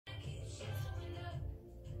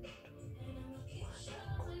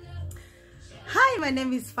my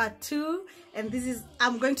name is Fatuo, and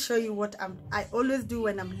I'm going to show you what I always do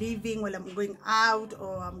when I'm leaving, when I'm going out,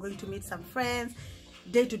 or I'm going to meet some friends.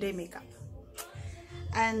 Day-to-day makeup.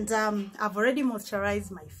 And I've already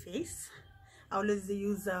moisturized my face. I always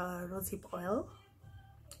use rosehip oil,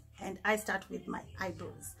 and I start with my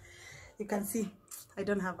eyebrows. You can see I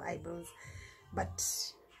don't have eyebrows, but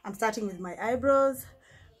I'm starting with my eyebrows,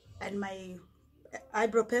 and my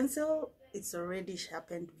eyebrow pencil, it's already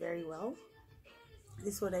sharpened very well.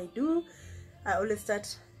 This is what I do. I always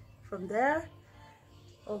start from there.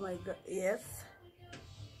 Oh my god, yes,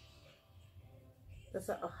 that's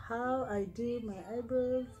how I do my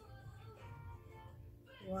eyebrows.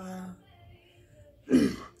 Wow.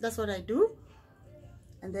 That's what I do,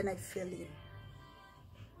 and then I fill in.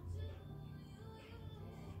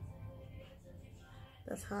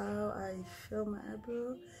 That's how I fill my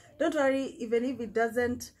eyebrow. Don't worry, even if it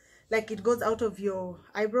doesn't, like, it goes out of your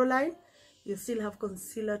eyebrow line, you still have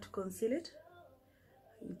concealer to conceal it.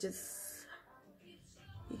 You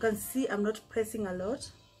can see I'm not pressing a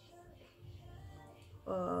lot.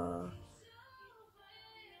 Because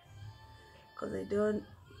I don't.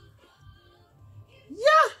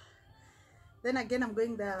 Yeah. Then again, I'm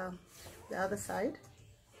going the other side.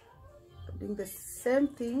 I'm doing the same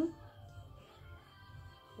thing.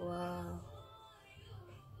 Wow.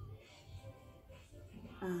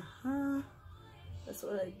 That's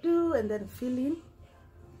what I do, and then fill in.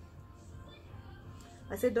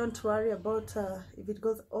 I said don't worry about if it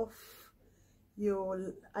goes off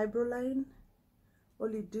your eyebrow line. All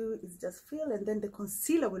you do is just fill, and then the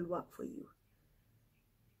concealer will work for you.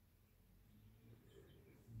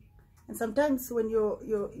 And sometimes when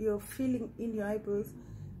you're filling in your eyebrows,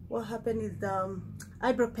 what happens is the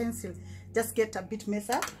eyebrow pencil just get a bit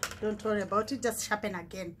messed up. Don't worry about it, just sharpen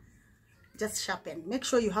again. Just sharpen. Make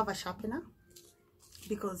sure you have a sharpener,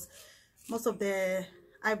 because most of the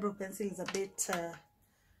eyebrow pencil is a bit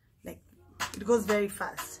like, it goes very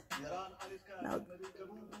fast.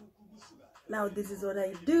 Now this is what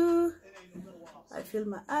I do. I fill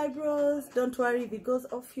my eyebrows. Don't worry if it goes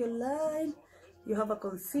off your line. You have a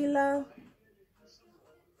concealer.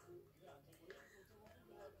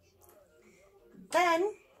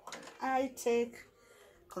 Then I take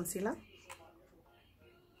concealer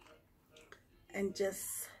and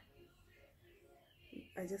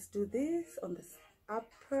I just do this on the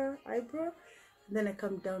upper eyebrow, and then I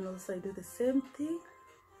come down also. I do the same thing.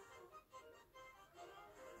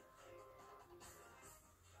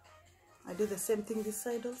 I do the same thing this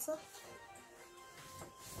side also.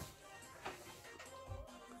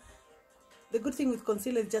 The good thing with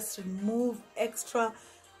concealer is just remove extra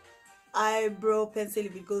eyebrow pencil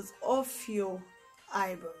if it goes off your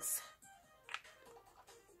eyebrows.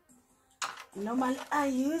 Normal I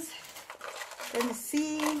use, let me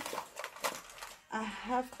see, I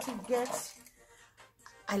have to get,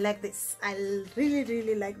 I like this. I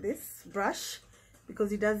really like this brush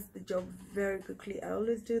because it does the job very quickly. I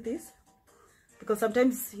always do this because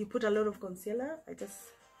sometimes you put a lot of concealer. I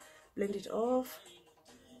just blend it off.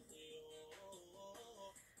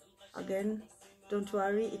 Again, don't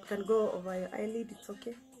worry, it can go over your eyelid, it's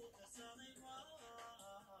okay.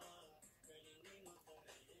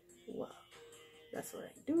 Wow, that's what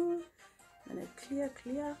I do. And I clear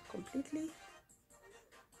completely.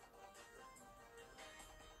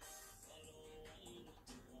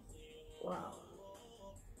 Wow,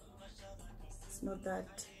 it's not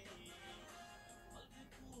that.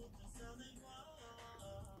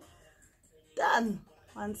 Done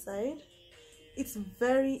one side. It's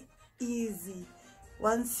very easy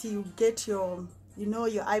once you get your,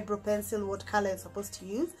 your eyebrow pencil, what color you're supposed to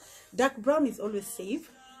use. Dark brown is always safe.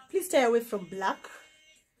 Please stay away from black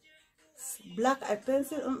eye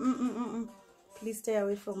pencil. Please stay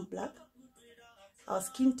away from black. Our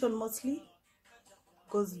skin tone mostly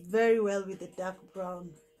goes very well with the dark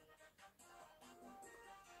brown.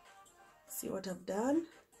 See what I've done?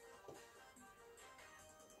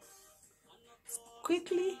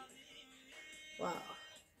 Quickly. Wow.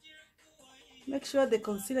 Make sure the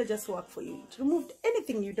concealer just works for you. It removed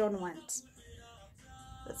anything you don't want.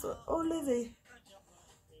 That's what always I.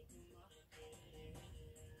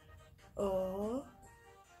 Oh.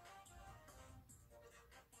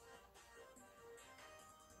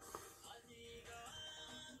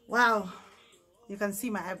 Wow. You can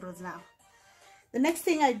see my eyebrows now. The next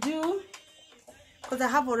thing I do, because I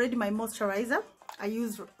have already my moisturizer, I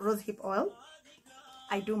use rosehip oil.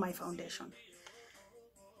 I do my foundation.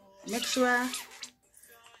 Make sure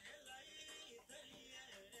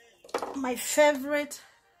my favorite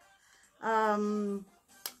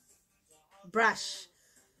brush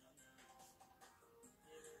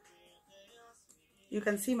you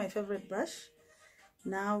can see my favorite brush.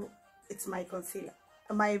 Now it's my concealer,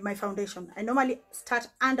 my foundation. I normally start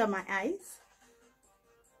under my eyes.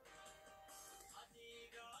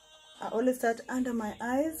 I always start under my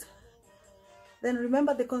eyes. Then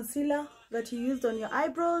remember the concealer that you used on your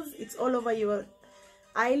eyebrows, it's all over your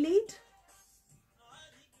eyelid.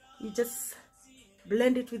 You just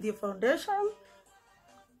blend it with your foundation.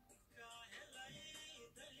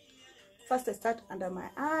 First I start under my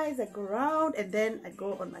eyes, I go around, and then I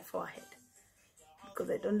go on my forehead, because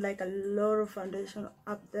I don't like a lot of foundation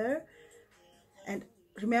up there. And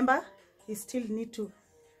remember, you still need to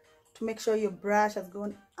make sure your brush has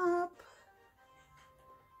gone up,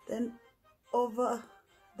 then over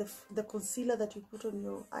the concealer that you put on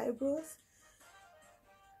your eyebrows.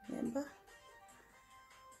 Remember,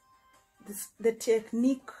 the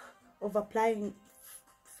technique of applying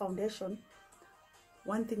foundation,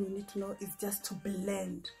 one thing you need to know is just to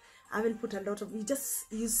blend. I haven't put a lot of, you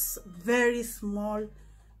just use very small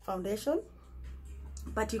foundation,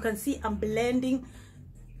 but you can see I'm blending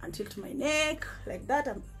until to my neck like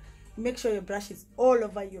that. Make sure your brush is all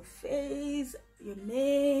over your face, your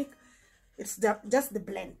neck. It's just the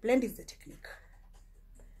blend. Blend is the technique.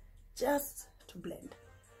 Just to blend.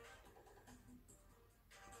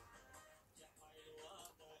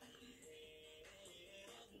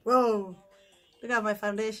 Whoa, look at my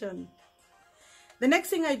foundation. The next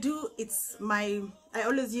thing I do, I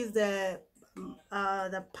always use the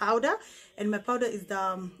powder, and my powder is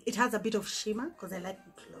it has a bit of shimmer because I like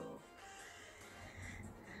glow.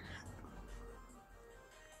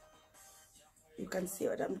 You can see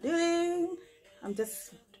what I'm doing.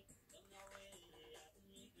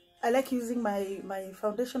 I like using my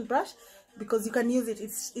foundation brush, because you can use it.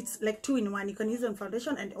 It's like 2 in 1. You can use it on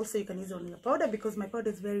foundation, and also you can use it on your powder, because my powder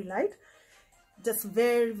is very light. Just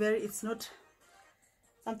very, it's not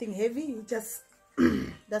something heavy. You just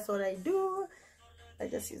that's what I do. I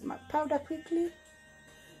just use my powder quickly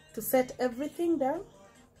to set everything down.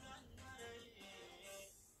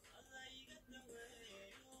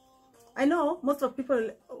 I know most of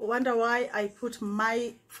people wonder why I put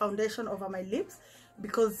my foundation over my lips,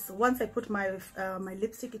 because once I put my my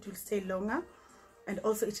lipstick, it will stay longer, and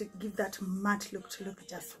also it will give that matte look to look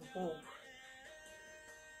just whoa.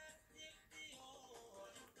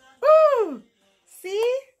 Ooh,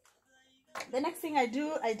 see? The next thing I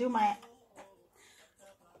do my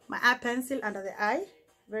eye pencil under the eye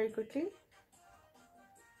very quickly.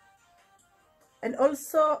 And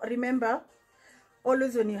also remember,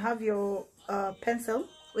 always when you have your pencil,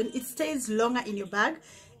 when it stays longer in your bag,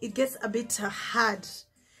 it gets a bit hard.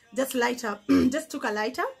 Just lighter, just took a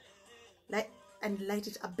lighter, and light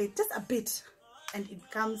it a bit, just a bit, and it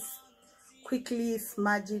becomes quickly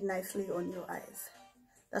smudgy nicely on your eyes.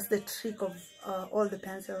 That's the trick of all the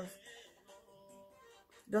pencils.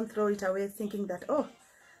 Don't throw it away thinking that, oh,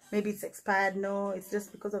 maybe it's expired. No, it's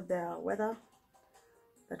just because of the weather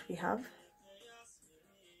that we have.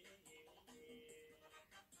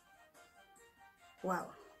 Wow,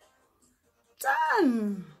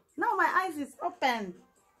 done. Now my eyes is open.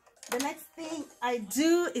 The next thing I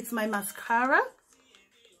do, it's my mascara.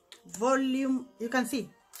 Volume, you can see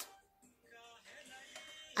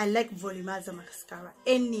I like volumizer mascara.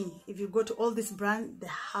 If you go to all this brand, they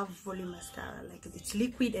have volume mascara, like it's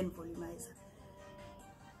liquid and volumizer.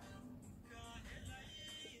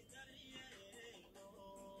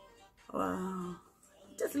 Wow,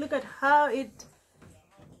 just look at how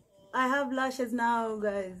I have lashes now,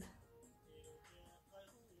 guys.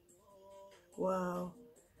 Wow,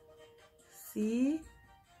 see?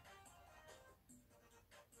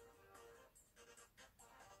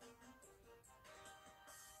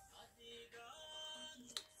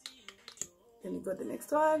 Then you got the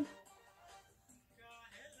next one.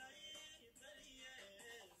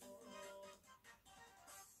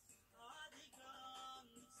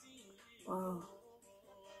 Wow.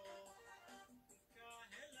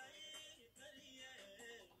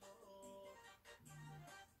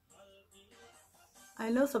 I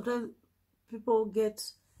know sometimes people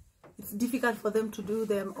it's difficult for them to do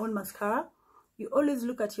their own mascara. You always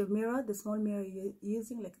look at your mirror, the small mirror you're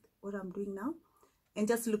using, like what I'm doing now, and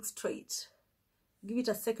just look straight. Give it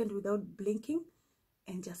a second without blinking,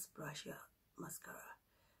 and just brush your mascara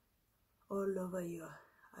all over your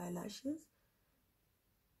eyelashes,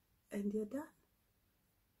 and you're done.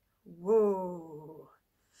 Whoa,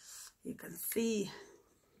 you can see.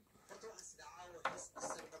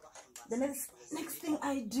 The next thing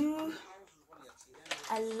I do,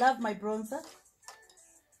 I love my bronzer.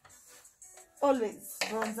 Always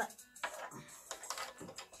bronzer.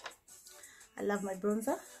 I love my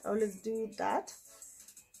bronzer. I always do that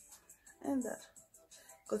and that.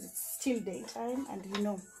 because it's still daytime, and you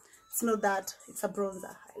know it's not that, it's a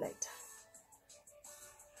bronzer highlighter.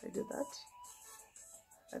 I do that.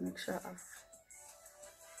 I make sure I've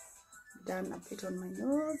done a bit on my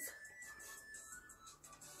nose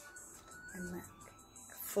and my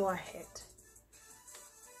forehead.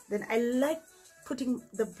 Then I like putting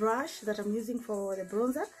the brush that I'm using for the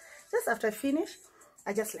bronzer. Just after I finish,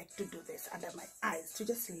 I just like to do this under my eyes to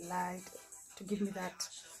just light, to give me that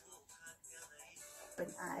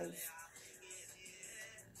open eyes.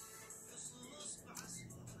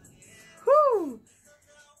 Whoo!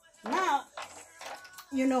 Now,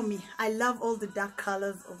 you know me, I love all the dark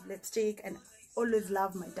colors of lipstick, and always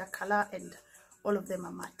love my dark color, and all of them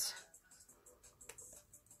are matte.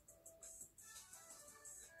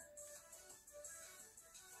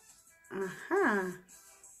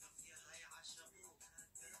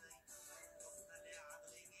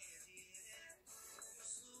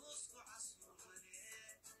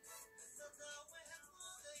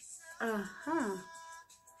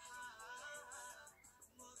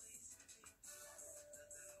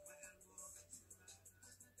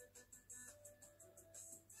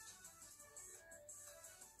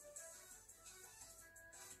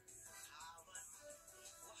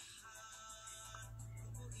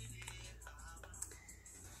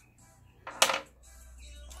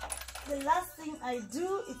 The last thing I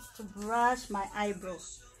do is to brush my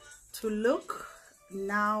eyebrows to look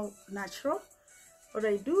now natural. What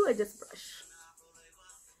I do, I just brush.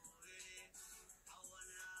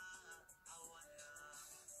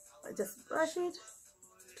 I just brush it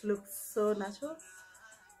to look so natural,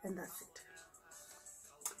 and that's it.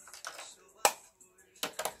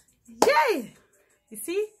 Yay! You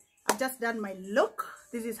see, I've just done my look.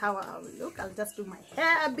 This is how I will look. I'll just do my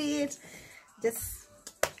hair a bit, just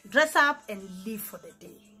dress up and leave for the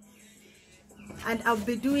day. And I'll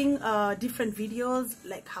be doing different videos,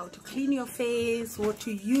 like how to clean your face, what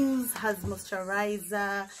to use as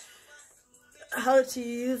moisturizer, how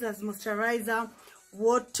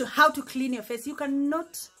to clean your face. You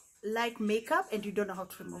cannot like makeup and you don't know how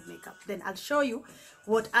to remove makeup. Then I'll show you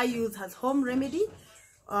what I use as home remedy,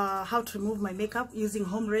 how to remove my makeup using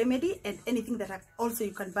home remedy, and anything that also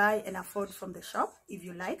you can buy and afford from the shop if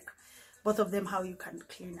you like. Both of them, how you can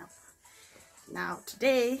clean up. Now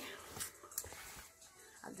today,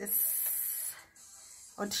 I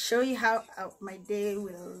want to show you how my day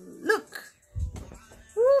will look.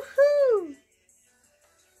 Woohoo!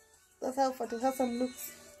 That's how Fatuo Hassan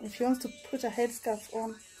looks if she wants to put a headscarf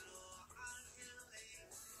on.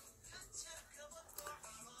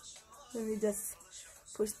 Let me just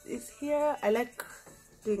push this here. I like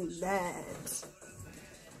doing that.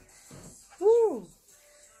 Woo!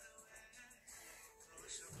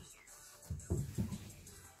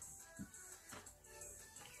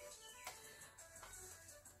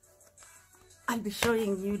 I'll be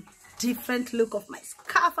showing you different look of my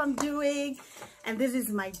scarf I'm doing, and this is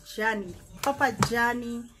my journey, proper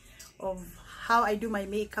journey of how I do my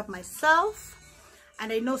makeup myself.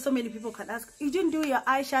 And I know so many people can ask, you didn't do your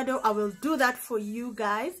eyeshadow. I will do that for you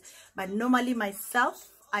guys, but normally myself,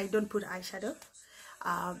 I don't put eyeshadow,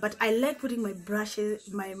 but I like putting my brushes,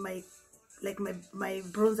 my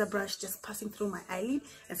bronzer brush just passing through my eyelid,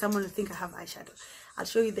 and someone will think I have eyeshadow. I'll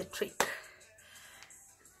show you the trick.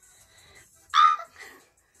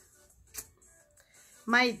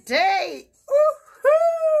 My day.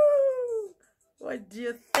 Woohoo! What do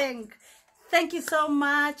you think? Thank you so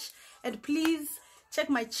much, and please check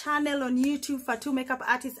my channel on YouTube, Fatuo Makeup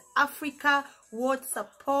Artist Africa. Watch,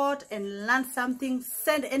 support, and learn something.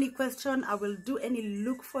 Send any question. I will do any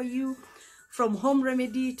look for you, from home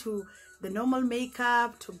remedy to the normal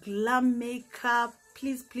makeup to glam makeup.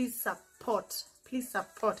 Please support. Please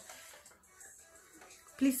support.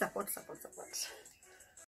 Please support.